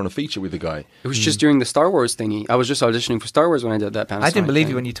producer on a feature with the guy? It was just during the Star Wars thingy. I was just auditioning for Star Wars when I did that Panasonic. I didn't believe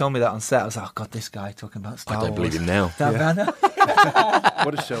you when you told me that on set. I was like, oh, God, this guy talking about Star Wars. I don't believe him now.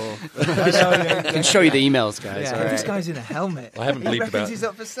 What a show off. I can show you the emails, guys. Yeah, this guy's in a helmet. I haven't believed about it. He's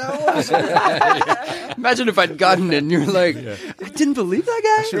up for Star Wars. Imagine if I'd gotten it and you're like, I didn't believe that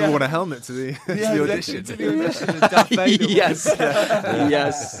guy. I should have worn a helmet to the audition. To the audition. Darth Vader. Yes.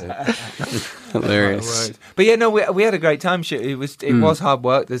 Hilarious. Right. But yeah, no, we had a great time shooting. It was hard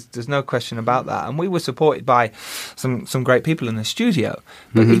work. There's no question about that. And we were supported by some great people in the studio.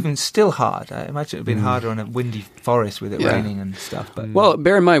 But even still hard. I imagine it would have been harder on a windy forest with it raining and stuff. But well,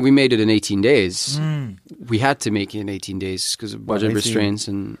 bear in mind, we made it in 18 days. We had to make it in 18 days because of budget restraints.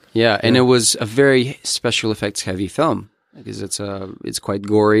 And and it was a very special effects heavy film because it's quite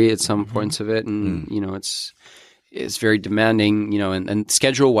gory at some points of it. And, it's very demanding, and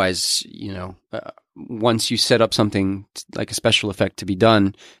schedule wise, once you set up something like a special effect to be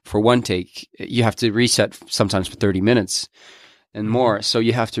done for one take, you have to reset sometimes for 30 minutes and more. So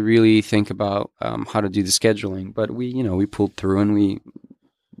you have to really think about how to do the scheduling. But we pulled through and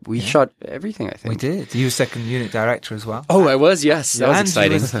we shot everything, I think. We did. You were second unit director as well. Oh, I was, yes. That was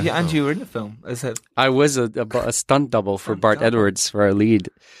exciting. And you were in the film. I was a stunt double for Bart Edwards for our lead.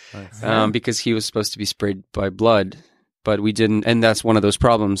 Nice. Because he was supposed to be sprayed by blood, but we didn't. And that's one of those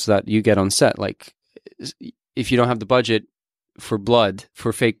problems that you get on set. Like, if you don't have the budget for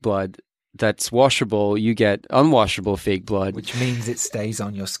fake blood, that's washable, you get unwashable fake blood. Which means it stays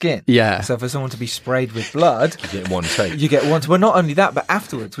on your skin. Yeah. So for someone to be sprayed with blood... You get one take. Well, not only that, but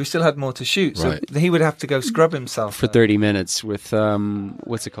afterwards, we still had more to shoot. So he would have to go scrub himself. For 30 minutes with,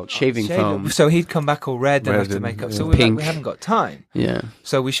 what's it called? Shaving foam. So he'd come back all red and have to make up. So we hadn't got time. Yeah.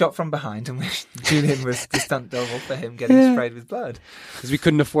 So we shot from behind and Julian was the stunt double for him getting sprayed with blood. Because we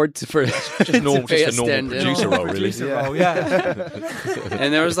couldn't afford to... just a normal producer role, really.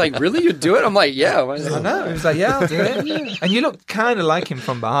 And there was like, really? You do it? I'm like, yeah. I know. He was like, yeah, I'll do it. And you look kind of like him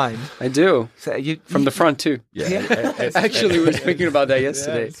from behind. I do. So from the front, too. Yeah. Actually, we were thinking about that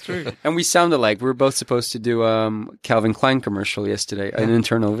yesterday. Yeah, it's true. And we sound alike. We were both supposed to do Calvin Klein commercial yesterday, an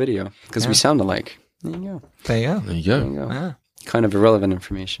internal video, because we sound alike. There you go. There you go. Yeah. Kind of irrelevant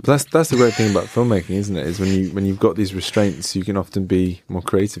information. But that's the great thing about filmmaking, isn't it? Is when you've got these restraints, you can often be more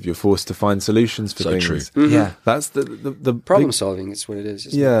creative. You're forced to find solutions for things. True. Mm-hmm. Yeah, that's the problem solving. Is what it is.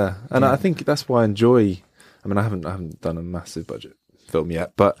 Yeah, and I think that's why I enjoy. I mean, I haven't done a massive budget film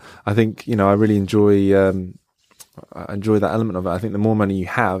yet, but I think I really enjoy. I enjoy that element of it. I think the more money you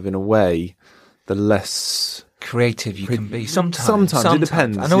have, in a way, the less creative you can be. Sometimes it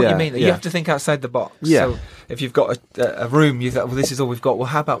depends. I know what you mean. You have to think outside the box. Yeah. So if you've got a room, you thought, well, this is all we've got. Well,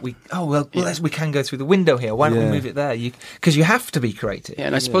 how about we can go through the window here. Why don't we move it there? Because you have to be creative. Yeah,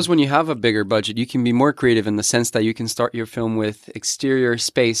 and I suppose when you have a bigger budget, you can be more creative in the sense that you can start your film with exterior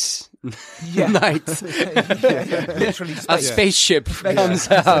space night. Literally a spaceship comes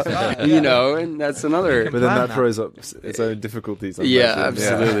out, and that's another. But then that throws up its own difficulties.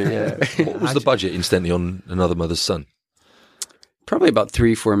 Absolutely. Yeah. What was the budget, incidentally, on Another Mother's Son? Probably about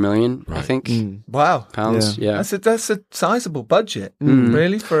 3-4 million, I think. Wow, pounds. Yeah. That's a sizable budget,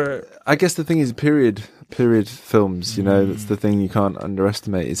 really. For I guess the thing is period films. That's the thing you can't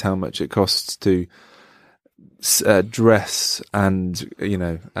underestimate is how much it costs to dress and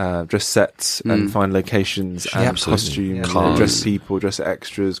dress sets and find locations and costumes, dress people, dress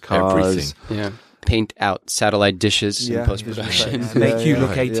extras, cars, everything. Yeah. Paint out satellite dishes in post-production. Make you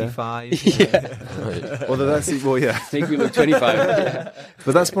look 85. Although make me look 25.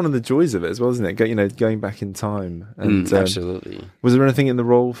 But that's one of the joys of it as well, isn't it? Going back in time. And absolutely. Was there anything in the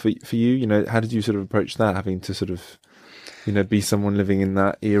role for you? How did you sort of approach that? Having to sort of, be someone living in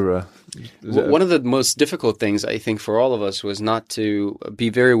that era. One of the most difficult things I think for all of us was not to be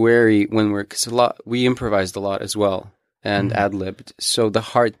very wary when because we improvised a lot as well and ad-libbed. So the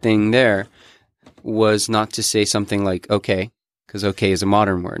hard thing there was not to say something like okay, because okay is a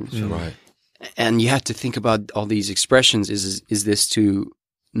modern word. Right. And you have to think about all these expressions. Is this too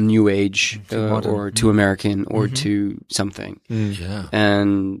new age or too American or too something? Yeah.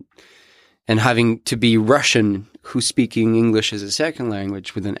 And having to be Russian who's speaking English as a second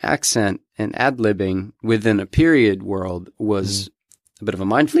language with an accent and ad-libbing within a period world was a bit of a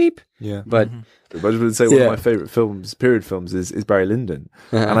mind fleep. Yeah. But I was going to say one of my favourite films, period films, is Barry Lyndon.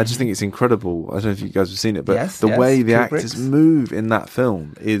 And I just think it's incredible. I don't know if you guys have seen it, but the way the actors move in that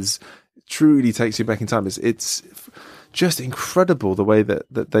film is truly takes you back in time. It's just incredible the way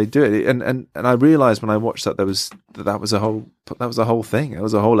that they do it. And I realised when I watched that that was a whole thing. It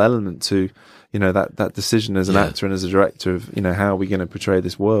was a whole element to, you know, that decision as an actor and as a director of, you know, how are we going to portray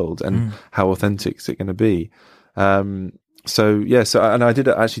this world and how authentic is it going to be. So and I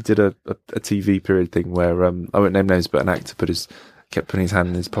actually did a TV period thing where I won't name names, but an actor kept putting his hand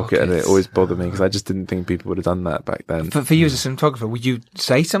in his pocket, and it always bothered me because I just didn't think people would have done that back then. For you as a cinematographer, would you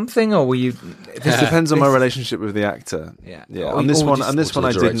say something, or were you? This depends on my relationship with the actor. Yeah. On this one I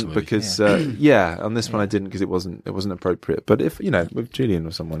didn't because on this one I didn't because it wasn't appropriate. But if, you know, with Julian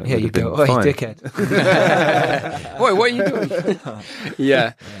or someone, it would have been fine. Hey, dickhead! Boy, what are you doing?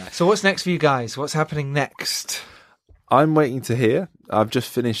 Yeah. So what's next for you guys? What's happening next? I'm waiting to hear. I've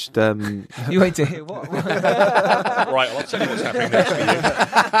just finished. You wait to hear what? Right, well, I'll tell you what's happening next for you.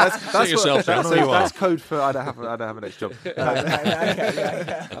 That's yourself down. That's code for I don't have a next job.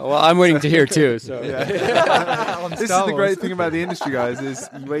 Well, I'm waiting to hear too. So this is the great thing about the industry, guys, is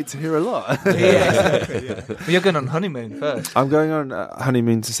you wait to hear a lot. But you're going on honeymoon first. I'm going on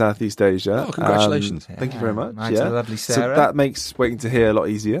honeymoon to Southeast Asia. Oh, congratulations! Thank you very much. Nice, lovely Sarah. So that makes waiting to hear a lot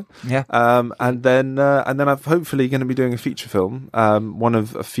easier. Yeah. And then I'm hopefully going to be doing a feature film. One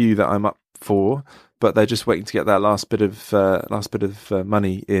of a few that I'm up for, but they're just waiting to get that last bit of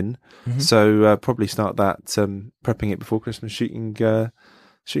money in. Mm-hmm. So probably start that, prepping it before Christmas, shooting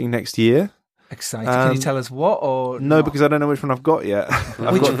next year. Exciting. Can you tell us what or no? Not? Because I don't know which one I've got yet.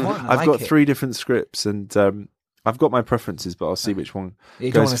 I've got 3 different scripts, and I've got my preferences, but I'll see which one.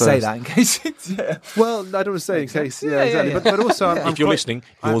 You don't want to say that in case it's. Well, I don't want to say in case. Yeah, exactly. But also, if you're listening,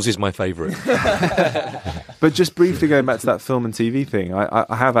 yours is my favourite. But just briefly going back to that film and TV thing,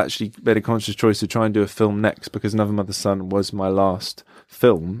 I have actually made a conscious choice to try and do a film next because Another Mother's Son was my last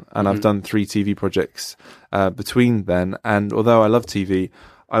film, and I've done 3 TV projects between then. And although I love TV,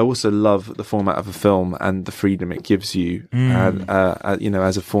 I also love the format of a film and the freedom it gives you, you know,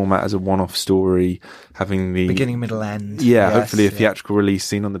 as a format, as a one-off story, having the beginning, middle, end. Yeah, hopefully a theatrical release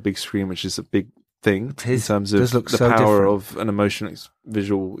seen on the big screen, which is a big thing in terms of the power of an emotional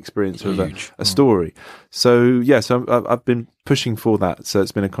visual experience of a story. So I've been pushing for that. So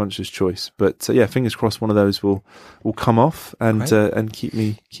it's been a conscious choice. But fingers crossed one of those will come off and keep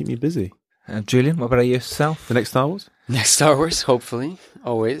me busy. Julian, what about yourself? The next Star Wars? Next Star Wars, hopefully.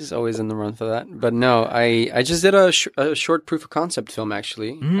 Always in the run for that. But no, I just did a short proof of concept film,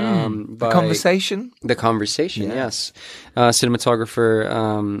 actually. The Conversation? The Conversation, yes.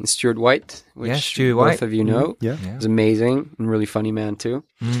 Cinematographer Stuart White, which both of you know. Yeah. He's amazing and really funny man, too.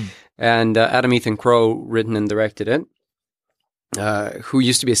 And Adam Ethan Crow written and directed it. Who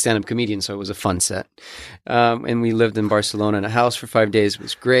used to be a stand-up comedian, so it was a fun set. And we lived in Barcelona in a house for 5 days. It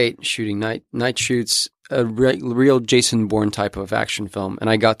was great, shooting night shoots, a real Jason Bourne type of action film. And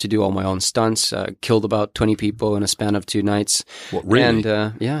I got to do all my own stunts, killed about 20 people in a span of 2 nights. What, really? And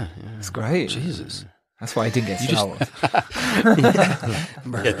yeah. That's great. Jesus. That's why I didn't get Star Wars.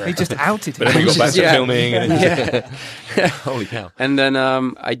 He just outed him. But then we got back to filming. And holy cow. And then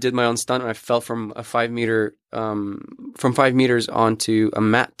I did my own stunt, and I fell from a 5 meter, from 5 meters onto a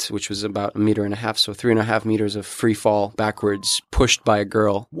mat, which was about 1.5 meters, so 3.5 meters of free fall backwards, pushed by a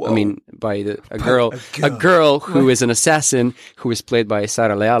girl. Whoa. I mean, by a girl who is an assassin, who is played by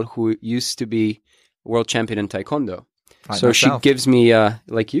Sara Leal, who used to be world champion in Taekwondo. Like so myself. She gives me,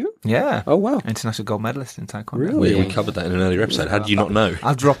 like you? Yeah. Oh, wow. International gold medalist in Taekwondo. Really? We covered that in an earlier episode. How did you not know?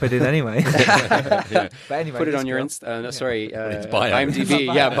 I'll drop it in anyway. Yeah. But anyway, put it on your bio. IMDb.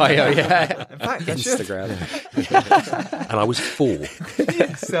 Bio, yeah. In fact, Instagram. And I was 4.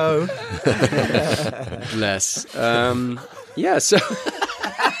 So. Bless. So.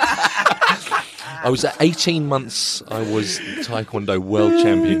 I was at 18 months. I was Taekwondo world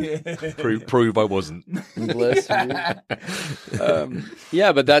champion. Prove I wasn't. Bless you.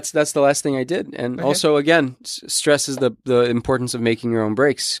 But that's the last thing I did. And also, again, stresses the importance of making your own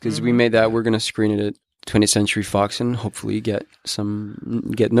breaks, because we made that. We're going to screen it at 20th Century Fox and hopefully get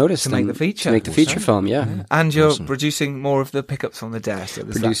noticed to make the feature. To make the feature film, yeah. And you're producing more of the pickups from the Dare. So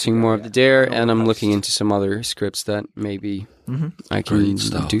producing more of the Dare, and I'm looking into some other scripts that maybe I can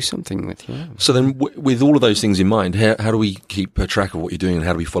do something with. Yeah. So then, with all of those things in mind, how do we keep track of what you're doing, and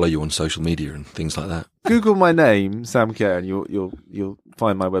how do we follow you on social media and things like that? Google my name, Sam Kerr, and you'll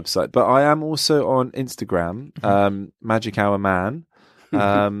find my website. But I am also on Instagram, Magic Hour Man.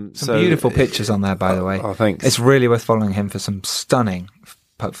 Some beautiful pictures on there, by the way. Oh, thanks. It's really worth following him for some stunning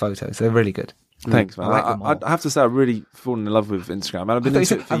photos. They're really good. Thanks, man. I like them all. I have to say, I've really fallen in love with Instagram. And I've been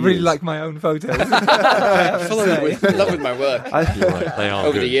into it for I really years. like my own photos. I fell in love with my work You're right, they are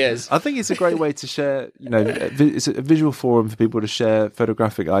over good. the years. I think it's a great way to share, it's a visual forum for people to share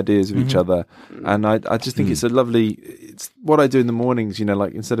photographic ideas with each other. And I just think it's it's what I do in the mornings,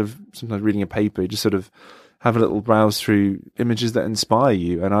 like instead of sometimes reading a paper, you just sort of have a little browse through images that inspire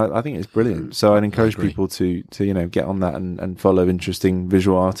you. And I think it's brilliant. So I'd encourage people to get on that and follow interesting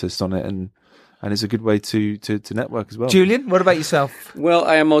visual artists on it. And it's a good way to network as well. Julian, what about yourself? Well,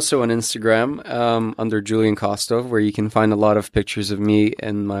 I am also on Instagram under Julian Kostov, where you can find a lot of pictures of me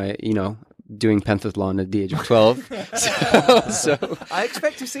and my, doing pentathlon at the age of 12. so I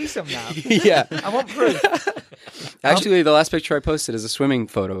expect to see some now. yeah. I want proof. Actually, the last picture I posted is a swimming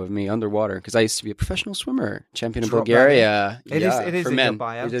photo of me underwater because I used to be a professional swimmer, champion of Drop Bulgaria. It is for in men. your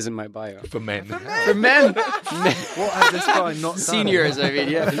bio. It is in my bio. For men. For men. What has this guy not done? Seniors, I mean,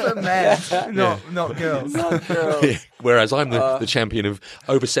 yeah. For men, not girls. Not girls. Yeah. Whereas I'm the champion of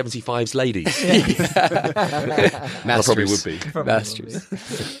over 75s ladies. I probably would be. Masters.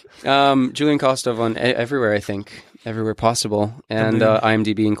 Julian Kostov on everywhere, I think. Everywhere possible. And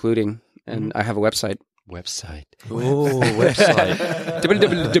IMDb including. And I have a website. Oh, website.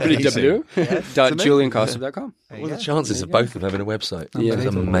 www.juliankostov.com. What are the chances of both of them having a website? Yeah.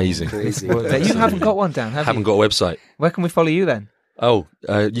 That's amazing. Crazy. You haven't got one, Dan, have Haven't you? got a website. Where can we follow you then? Oh,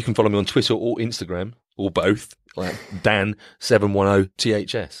 you can follow me on Twitter or Instagram, or both, like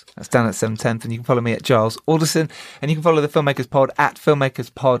Dan710THS. That's Dan at 710th, and you can follow me at Giles Alderson, and you can follow the Filmmakers Pod at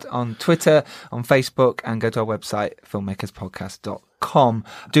Filmmakers Pod on Twitter, on Facebook, and go to our website, filmmakerspodcast.com.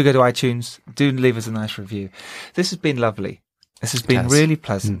 Do go to iTunes, do leave us a nice review. This has been lovely. This has been really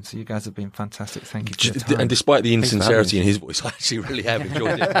pleasant. So you guys have been fantastic. Thank you for your time. And despite the insincerity in his voice, I actually really have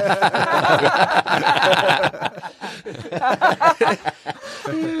enjoyed it.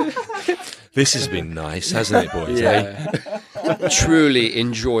 This has been nice, hasn't it, boys? Yeah. Truly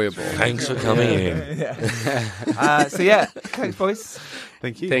enjoyable. Thanks for coming in. Thanks, boys.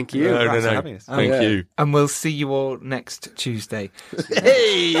 Thank you. Thank you. No. for having us. Thank you. And we'll see you all next Tuesday.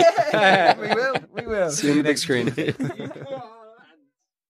 Hey! We will. See you on the big screen.